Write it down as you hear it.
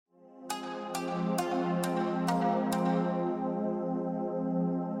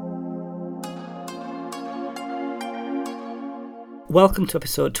Welcome to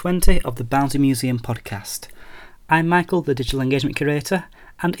episode 20 of the Barnsley Museum podcast. I'm Michael, the Digital Engagement Curator,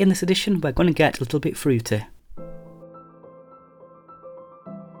 and in this edition we're going to get a little bit fruity.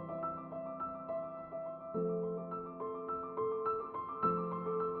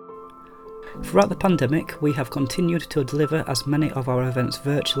 Throughout the pandemic, we have continued to deliver as many of our events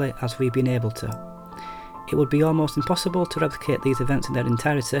virtually as we've been able to. It would be almost impossible to replicate these events in their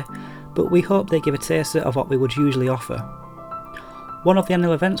entirety, but we hope they give a taster of what we would usually offer. One of the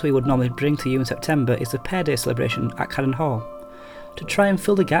annual events we would normally bring to you in September is the Pear Day celebration at Cannon Hall. To try and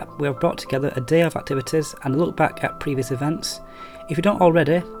fill the gap, we have brought together a day of activities and a look back at previous events. If you don't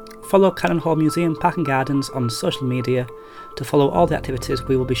already, follow Cannon Hall Museum Park and Gardens on social media to follow all the activities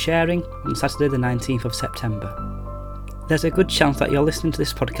we will be sharing on Saturday the 19th of September. There's a good chance that you're listening to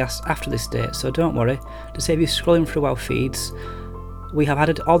this podcast after this date, so don't worry. To save you scrolling through our feeds, we have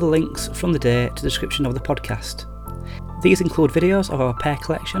added all the links from the day to the description of the podcast. These include videos of our pear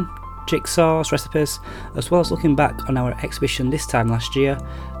collection, jigsaws, recipes, as well as looking back on our exhibition this time last year,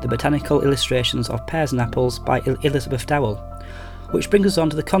 the Botanical Illustrations of Pears and Apples by Elizabeth Dowell, which brings us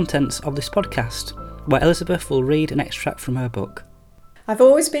on to the contents of this podcast, where Elizabeth will read an extract from her book. I've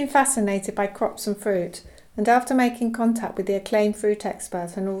always been fascinated by crops and fruit, and after making contact with the acclaimed fruit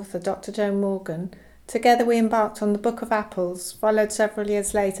expert and author Dr. Joan Morgan, together we embarked on the Book of Apples, followed several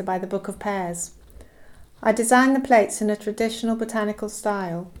years later by the Book of Pears. I designed the plates in a traditional botanical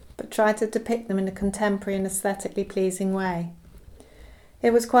style, but tried to depict them in a contemporary and aesthetically pleasing way.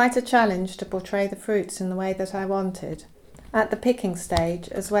 It was quite a challenge to portray the fruits in the way that I wanted, at the picking stage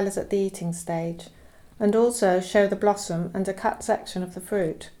as well as at the eating stage, and also show the blossom and a cut section of the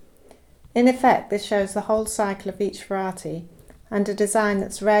fruit. In effect, this shows the whole cycle of each variety, and a design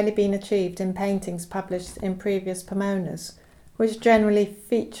that's rarely been achieved in paintings published in previous Pomonas, which generally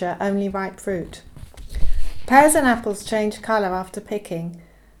feature only ripe fruit. Pears and apples change colour after picking,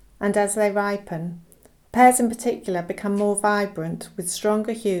 and as they ripen. Pears in particular become more vibrant, with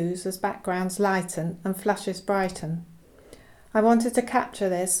stronger hues as backgrounds lighten and flushes brighten. I wanted to capture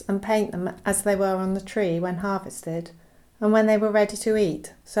this and paint them as they were on the tree when harvested, and when they were ready to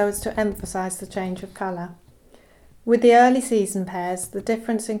eat, so as to emphasise the change of colour. With the early season pears, the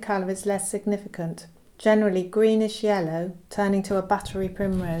difference in colour is less significant, generally greenish yellow, turning to a buttery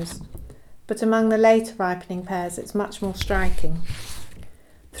primrose. But among the later ripening pears it's much more striking.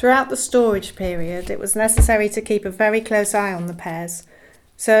 Throughout the storage period it was necessary to keep a very close eye on the pears,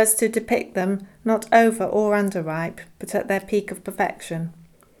 so as to depict them not over or underripe, but at their peak of perfection.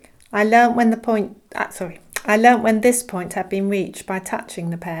 I learnt when this point had been reached by touching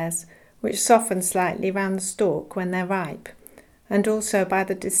the pears, which soften slightly round the stalk when they're ripe, and also by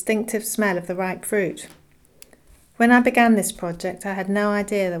the distinctive smell of the ripe fruit. When I began this project, I had no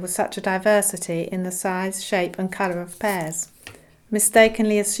idea there was such a diversity in the size, shape and colour of pears,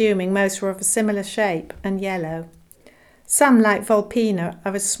 mistakenly assuming most were of a similar shape and yellow. Some, like Volpina,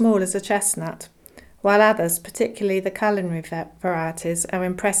 are as small as a chestnut, while others, particularly the culinary varieties, are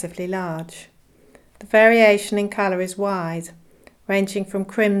impressively large. The variation in colour is wide, ranging from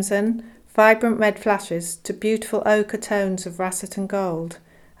crimson, vibrant red flushes to beautiful ochre tones of russet and gold,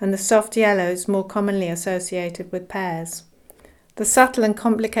 and the soft yellows more commonly associated with pears. The subtle and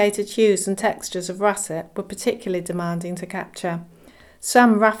complicated hues and textures of russet were particularly demanding to capture,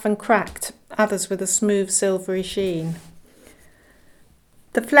 some rough and cracked, others with a smooth silvery sheen.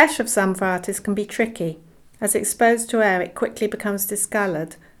 The flesh of some varieties can be tricky. As exposed to air it quickly becomes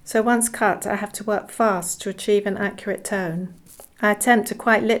discoloured, so once cut I have to work fast to achieve an accurate tone. I attempt to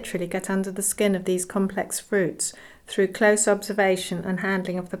quite literally get under the skin of these complex fruits through close observation and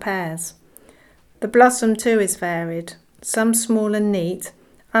handling of the pears. The blossom too is varied, some small and neat,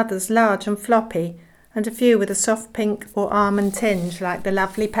 others large and floppy, and a few with a soft pink or almond tinge like the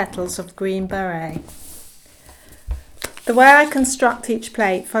lovely petals of green beret. The way I construct each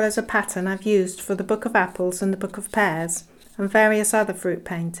plate follows a pattern I've used for the Book of Apples and the Book of Pears, and various other fruit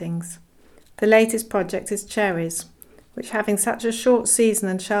paintings. The latest project is cherries, which having such a short season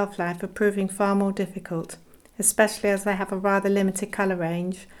and shelf life are proving far more difficult, especially as they have a rather limited colour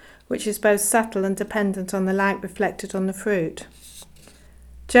range, which is both subtle and dependent on the light reflected on the fruit.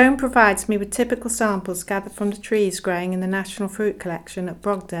 Joan provides me with typical samples gathered from the trees growing in the National Fruit Collection at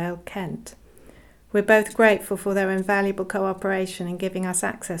Brogdale, Kent. We're both grateful for their invaluable cooperation in giving us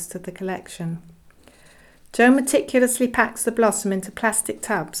access to the collection. Joan meticulously packs the blossom into plastic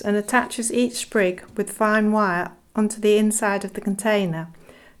tubs and attaches each sprig with fine wire onto the inside of the container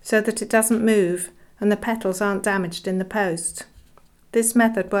so that it doesn't move and the petals aren't damaged in the post. This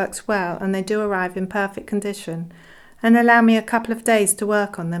method works well and they do arrive in perfect condition and allow me a couple of days to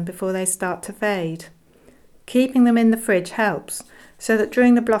work on them before they start to fade. Keeping them in the fridge helps, so that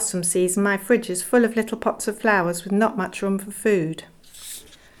during the blossom season my fridge is full of little pots of flowers with not much room for food.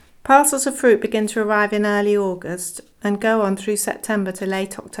 Parcels of fruit begin to arrive in early August and go on through September to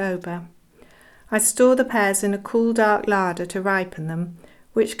late October. I store the pears in a cool, dark larder to ripen them,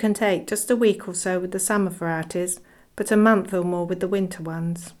 which can take just a week or so with the summer varieties, but a month or more with the winter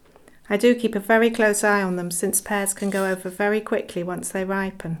ones. I do keep a very close eye on them since pears can go over very quickly once they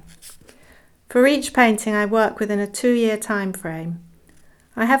ripen. For each painting I work within a 2-year time frame.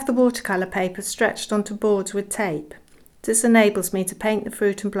 I have the watercolour paper stretched onto boards with tape. This enables me to paint the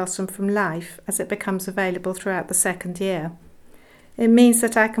fruit and blossom from life as it becomes available throughout the second year. It means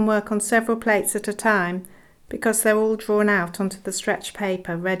that I can work on several plates at a time because they're all drawn out onto the stretched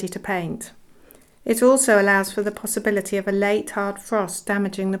paper ready to paint. It also allows for the possibility of a late hard frost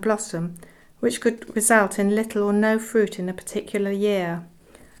damaging the blossom, which could result in little or no fruit in a particular year.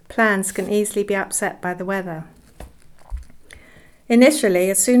 Plans can easily be upset by the weather. Initially,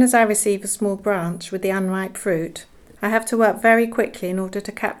 as soon as I receive a small branch with the unripe fruit, I have to work very quickly in order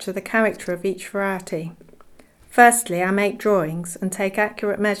to capture the character of each variety. Firstly, I make drawings and take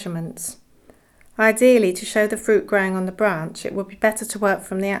accurate measurements. Ideally, to show the fruit growing on the branch, it would be better to work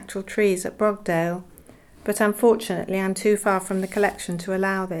from the actual trees at Brogdale, but unfortunately I'm too far from the collection to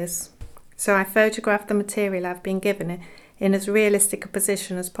allow this. So I photograph the material I've been given in as realistic a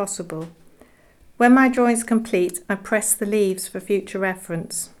position as possible. When my drawing is complete, I press the leaves for future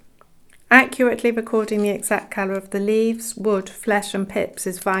reference. Accurately recording the exact colour of the leaves, wood, flesh and pips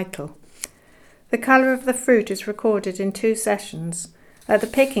is vital. The colour of the fruit is recorded in 2 sessions, at the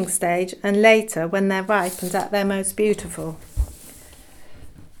picking stage and later when they're ripe and at their most beautiful.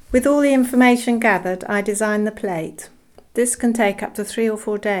 With all the information gathered, I design the plate. This can take up to 3 or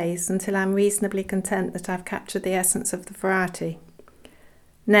 4 days until I'm reasonably content that I've captured the essence of the variety.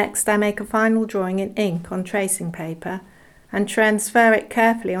 Next, I make a final drawing in ink on tracing paper and transfer it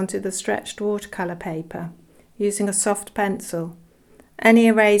carefully onto the stretched watercolour paper, using a soft pencil. Any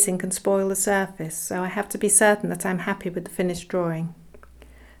erasing can spoil the surface, so I have to be certain that I'm happy with the finished drawing.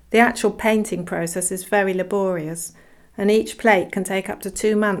 The actual painting process is very laborious, and each plate can take up to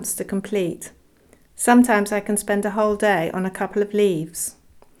 2 months to complete. Sometimes I can spend a whole day on a couple of leaves.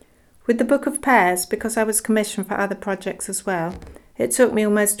 With the Book of Pears, because I was commissioned for other projects as well, it took me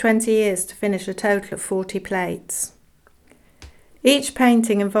almost 20 years to finish a total of 40 plates. Each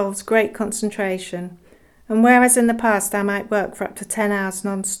painting involves great concentration, and whereas in the past I might work for up to 10 hours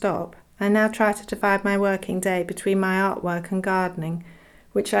non-stop, I now try to divide my working day between my artwork and gardening,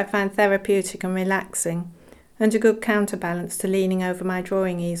 which I find therapeutic and relaxing, and a good counterbalance to leaning over my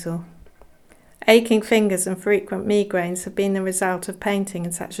drawing easel. Aching fingers and frequent migraines have been the result of painting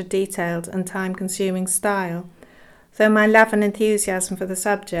in such a detailed and time-consuming style, though my love and enthusiasm for the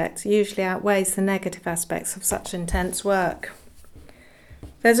subject usually outweighs the negative aspects of such intense work.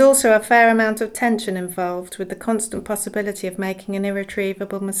 There's also a fair amount of tension involved with the constant possibility of making an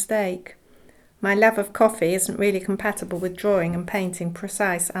irretrievable mistake. My love of coffee isn't really compatible with drawing and painting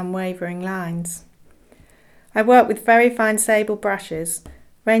precise, unwavering lines. I work with very fine sable brushes,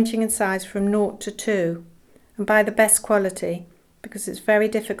 ranging in size from 0 to 2, and by the best quality, because it's very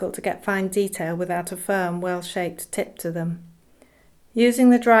difficult to get fine detail without a firm, well-shaped tip to them. Using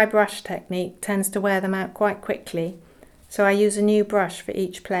the dry brush technique tends to wear them out quite quickly, so I use a new brush for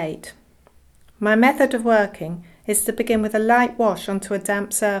each plate. My method of working is to begin with a light wash onto a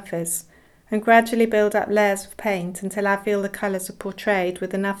damp surface and gradually build up layers of paint until I feel the colours are portrayed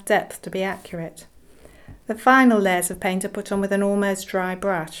with enough depth to be accurate. The final layers of paint are put on with an almost dry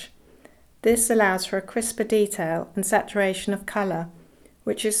brush. This allows for a crisper detail and saturation of colour,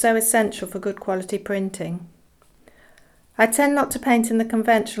 which is so essential for good quality printing. I tend not to paint in the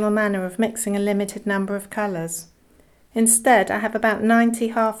conventional manner of mixing a limited number of colours. Instead, I have about 90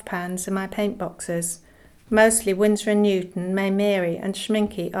 half pans in my paint boxes, mostly Winsor & Newton, Maymery and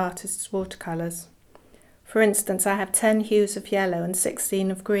Schmincke artists' watercolours. For instance, I have 10 hues of yellow and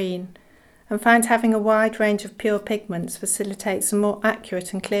 16 of green, and find having a wide range of pure pigments facilitates a more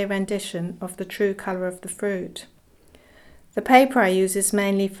accurate and clear rendition of the true colour of the fruit. The paper I use is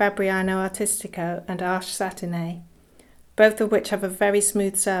mainly Fabriano Artistico and Arches Satiné, both of which have a very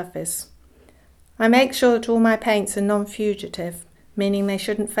smooth surface. I make sure that all my paints are non-fugitive, meaning they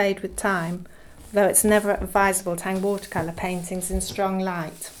shouldn't fade with time, though it's never advisable to hang watercolour paintings in strong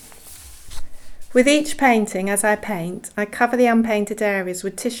light. With each painting, as I paint, I cover the unpainted areas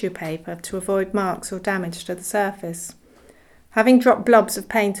with tissue paper to avoid marks or damage to the surface. Having dropped blobs of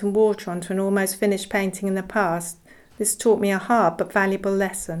paint and water onto an almost finished painting in the past, this taught me a hard but valuable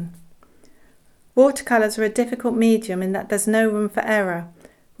lesson. Watercolours are a difficult medium in that there's no room for error,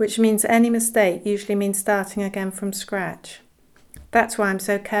 which means any mistake usually means starting again from scratch. That's why I'm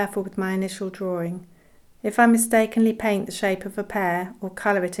so careful with my initial drawing. If I mistakenly paint the shape of a pear or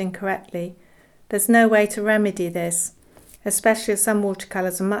colour it incorrectly, there's no way to remedy this, especially as some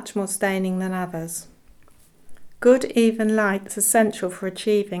watercolours are much more staining than others. Good even light is essential for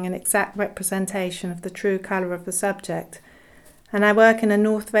achieving an exact representation of the true colour of the subject, and I work in a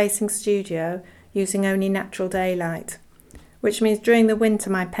north-facing studio using only natural daylight, which means during the winter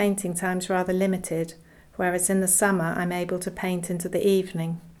my painting time is rather limited, whereas in the summer I'm able to paint into the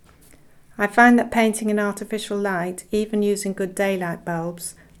evening. I find that painting in artificial light, even using good daylight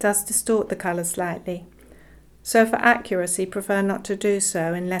bulbs, does distort the colour slightly, so for accuracy prefer not to do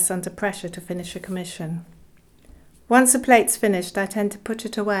so unless under pressure to finish a commission. Once a plate's finished, I tend to put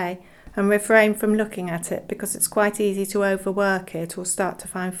it away and refrain from looking at it because it's quite easy to overwork it or start to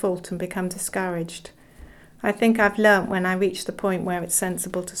find fault and become discouraged. I think I've learnt when I reach the point where it's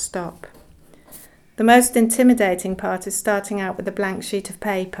sensible to stop. The most intimidating part is starting out with a blank sheet of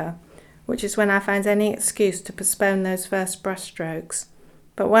paper, which is when I find any excuse to postpone those first brushstrokes.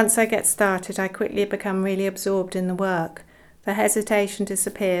 But once I get started, I quickly become really absorbed in the work. The hesitation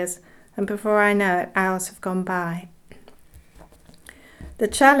disappears, and before I know it, hours have gone by. The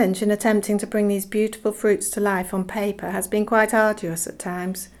challenge in attempting to bring these beautiful fruits to life on paper has been quite arduous at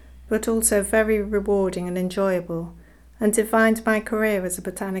times, but also very rewarding and enjoyable, and defined my career as a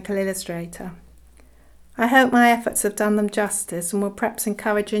botanical illustrator. I hope my efforts have done them justice and will perhaps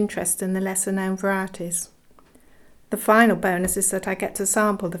encourage interest in the lesser-known varieties. The final bonus is that I get to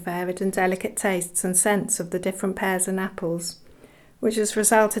sample the varied and delicate tastes and scents of the different pears and apples, which has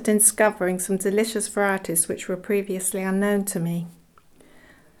resulted in discovering some delicious varieties which were previously unknown to me.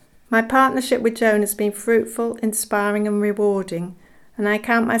 My partnership with Joan has been fruitful, inspiring and rewarding, and I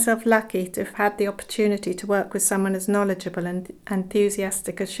count myself lucky to have had the opportunity to work with someone as knowledgeable and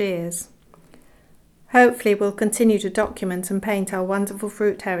enthusiastic as she is. Hopefully we'll continue to document and paint our wonderful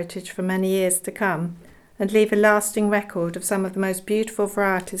fruit heritage for many years to come, and leave a lasting record of some of the most beautiful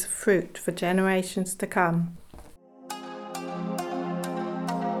varieties of fruit for generations to come.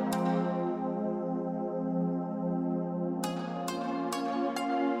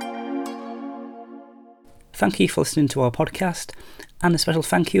 Thank you for listening to our podcast, and a special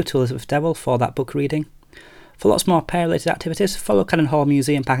thank you to Elizabeth Dewell for that book reading. For lots more pear-related activities, follow Cannon Hall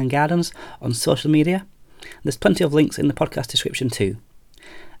Museum Park and Gardens on social media. There's plenty of links in the podcast description too.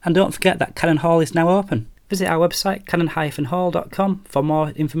 And don't forget that Cannon Hall is now open. Visit our website cannon-hall.com for more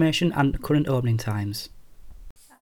information and current opening times.